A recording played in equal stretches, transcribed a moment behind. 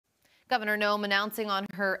Governor Nome announcing on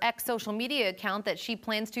her X social media account that she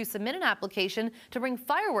plans to submit an application to bring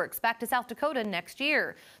fireworks back to South Dakota next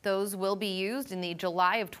year. Those will be used in the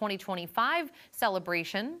July of 2025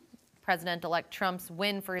 celebration. President-elect Trump's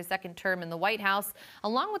win for his second term in the White House,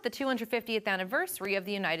 along with the 250th anniversary of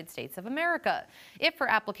the United States of America. If her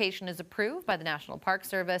application is approved by the National Park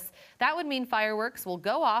Service, that would mean fireworks will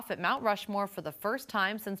go off at Mount Rushmore for the first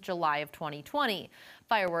time since July of 2020.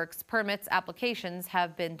 Fireworks permits applications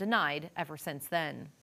have been denied ever since then.